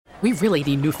We really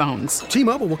need new phones.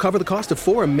 T-Mobile will cover the cost of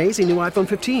 4 amazing new iPhone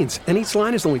 15s, and each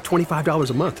line is only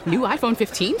 $25 a month. New iPhone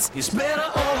 15s? It's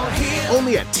better over here.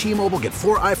 Only at T-Mobile, get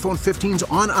 4 iPhone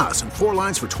 15s on us and 4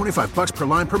 lines for $25 per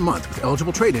line per month with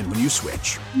eligible trade-in when you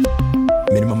switch.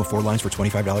 Minimum of 4 lines for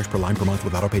 $25 per line per month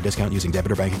with autopay discount using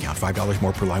debit or bank account. $5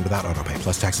 more per line without autopay,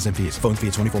 plus taxes and fees. Phone fee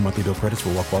at 24 monthly bill credits for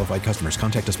well-qualified customers.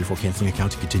 Contact us before canceling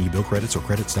account to continue bill credits or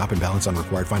credit stop and balance on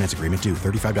required finance agreement due.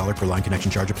 $35 per line connection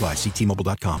charge applies. See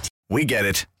T-Mobile.com. We get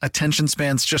it. Attention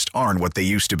spans just aren't what they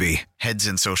used to be. Heads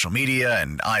in social media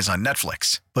and eyes on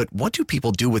Netflix. But what do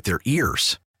people do with their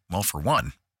ears? Well, for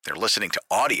one, they're listening to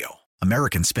audio.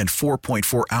 Americans spend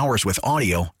 4.4 hours with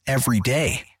audio every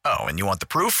day. Oh, and you want the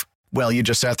proof? Well, you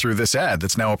just sat through this ad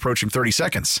that's now approaching 30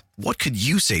 seconds. What could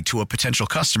you say to a potential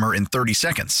customer in 30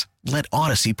 seconds? Let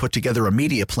Odyssey put together a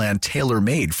media plan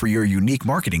tailor-made for your unique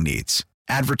marketing needs.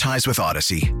 Advertise with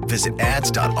Odyssey. Visit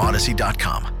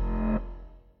ads.odyssey.com.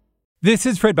 This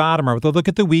is Fred Bottomer with a look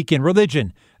at the week in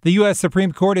religion. The U.S.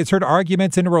 Supreme Court has heard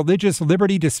arguments in a religious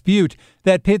liberty dispute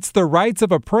that pits the rights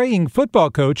of a praying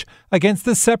football coach against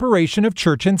the separation of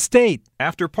church and state.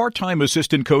 After part-time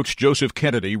assistant coach Joseph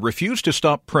Kennedy refused to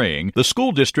stop praying, the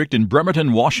school district in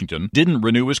Bremerton, Washington, didn't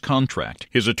renew his contract.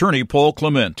 His attorney, Paul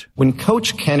Clement. When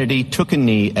Coach Kennedy took a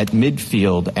knee at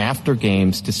midfield after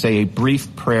games to say a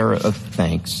brief prayer of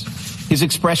thanks, his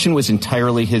expression was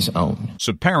entirely his own.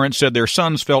 Some parents said their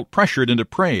sons felt pressured into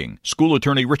praying. School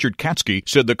attorney Richard Katsky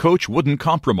said the coach wouldn't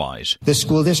compromise. The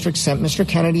school district sent Mr.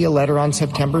 Kennedy a letter on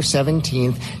September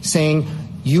 17th saying,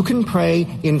 you can pray,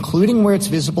 including where it's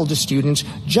visible to students.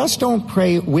 Just don't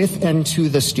pray with and to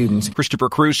the students. Christopher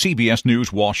Cruz, CBS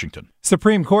News, Washington.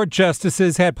 Supreme Court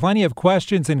justices had plenty of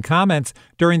questions and comments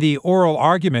during the oral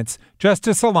arguments.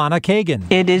 Justice Alana Kagan.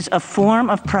 It is a form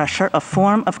of pressure, a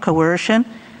form of coercion.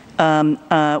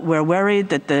 We're worried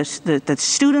that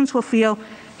students will feel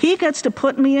he gets to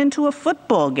put me into a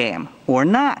football game or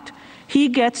not. He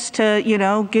gets to,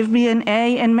 give me an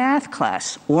A in math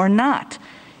class or not.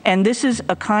 And this is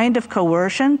a kind of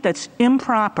coercion that's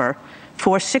improper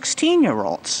for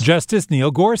 16-year-olds. Justice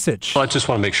Neil Gorsuch. Well, I just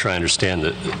want to make sure I understand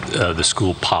the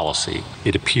school policy.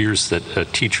 It appears that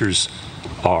teachers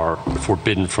are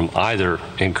forbidden from either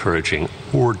encouraging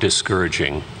or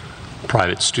discouraging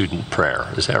private student prayer.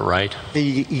 Is that right?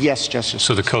 Yes, Justice.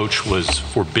 So the coach was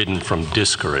forbidden from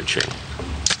discouraging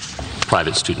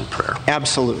private student prayer.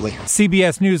 Absolutely.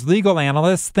 CBS News legal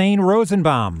analyst Thane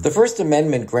Rosenbaum. The First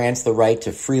Amendment grants the right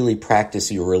to freely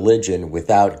practice your religion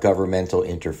without governmental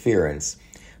interference,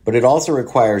 but it also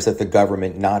requires that the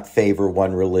government not favor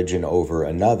one religion over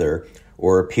another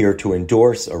or appear to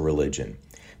endorse a religion.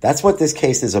 That's what this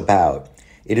case is about.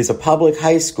 It is a public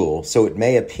high school, so it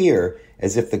may appear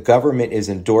as if the government is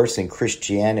endorsing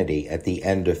Christianity at the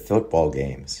end of football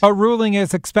games. A ruling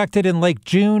is expected in late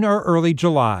June or early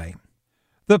July.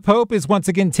 The Pope is once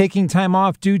again taking time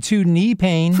off due to knee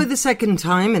pain. For the second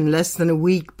time in less than a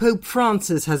week, Pope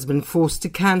Francis has been forced to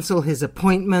cancel his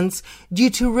appointments due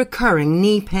to recurring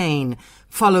knee pain.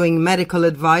 Following medical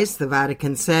advice, the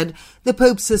Vatican said, the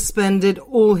Pope suspended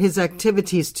all his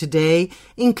activities today,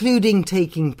 including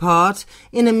taking part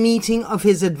in a meeting of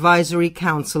his Advisory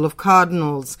Council of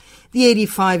Cardinals. The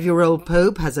 85-year-old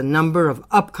Pope has a number of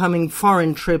upcoming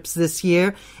foreign trips this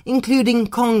year, including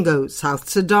Congo, South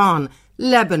Sudan,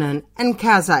 Lebanon, and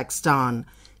Kazakhstan.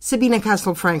 Sabina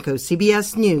Castelfranco,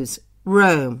 CBS News,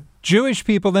 Rome. Jewish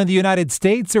people in the United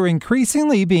States are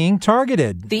increasingly being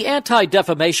targeted. The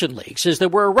Anti-Defamation League says there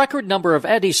were a record number of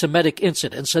anti-Semitic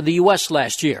incidents in the U.S.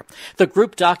 last year. The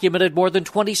group documented more than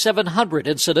 2,700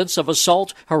 incidents of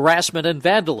assault, harassment, and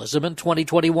vandalism in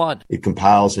 2021. It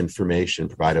compiles information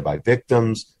provided by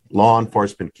victims, law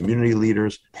enforcement, community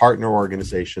leaders, partner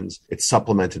organizations. It's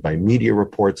supplemented by media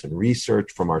reports and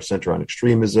research from our Center on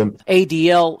Extremism.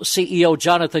 ADL CEO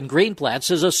Jonathan Greenblatt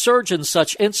says a surge in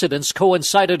such incidents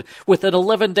coincided with an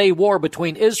 11-day war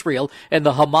between Israel and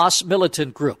the Hamas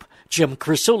militant group. Jim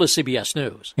Crisula, CBS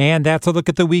News. And that's a look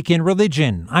at the week in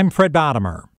religion. I'm Fred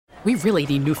Bottomer. We really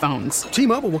need new phones.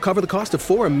 T-Mobile will cover the cost of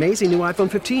 4 amazing new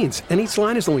iPhone 15s, and each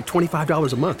line is only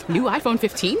 $25 a month. New iPhone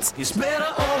 15s? It's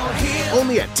better over here.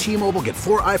 Only at T-Mobile, get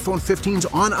 4 iPhone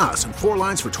 15s on us and 4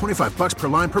 lines for $25 per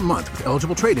line per month with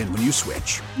eligible trade-in when you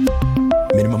switch.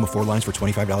 Minimum of 4 lines for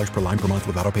 $25 per line per month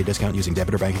with autopay discount using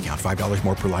debit or bank account. $5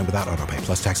 more per line without autopay,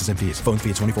 plus taxes and fees. Phone fee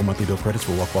at 24 monthly bill credits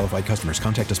for well-qualified customers.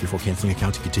 Contact us before canceling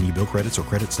account to continue bill credits or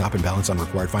credit stop and balance on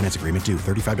required finance agreement due.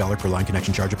 $35 per line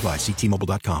connection charge applies. See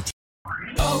T-Mobile.com.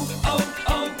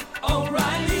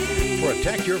 O'Reilly. For a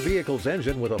Protect your vehicle's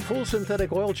engine with a full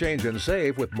synthetic oil change and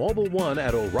save with Mobil 1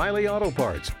 at O'Reilly Auto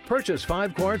Parts. Purchase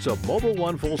 5 quarts of Mobil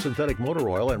 1 full synthetic motor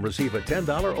oil and receive a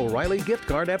 $10 O'Reilly gift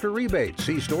card after rebate.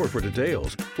 See store for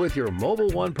details. With your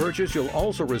Mobil 1 purchase, you'll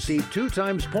also receive 2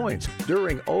 times points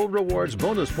during Old Rewards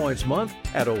Bonus Points Month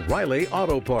at O'Reilly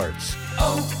Auto Parts.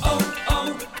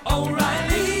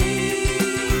 O'Reilly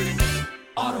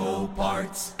Auto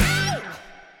Parts.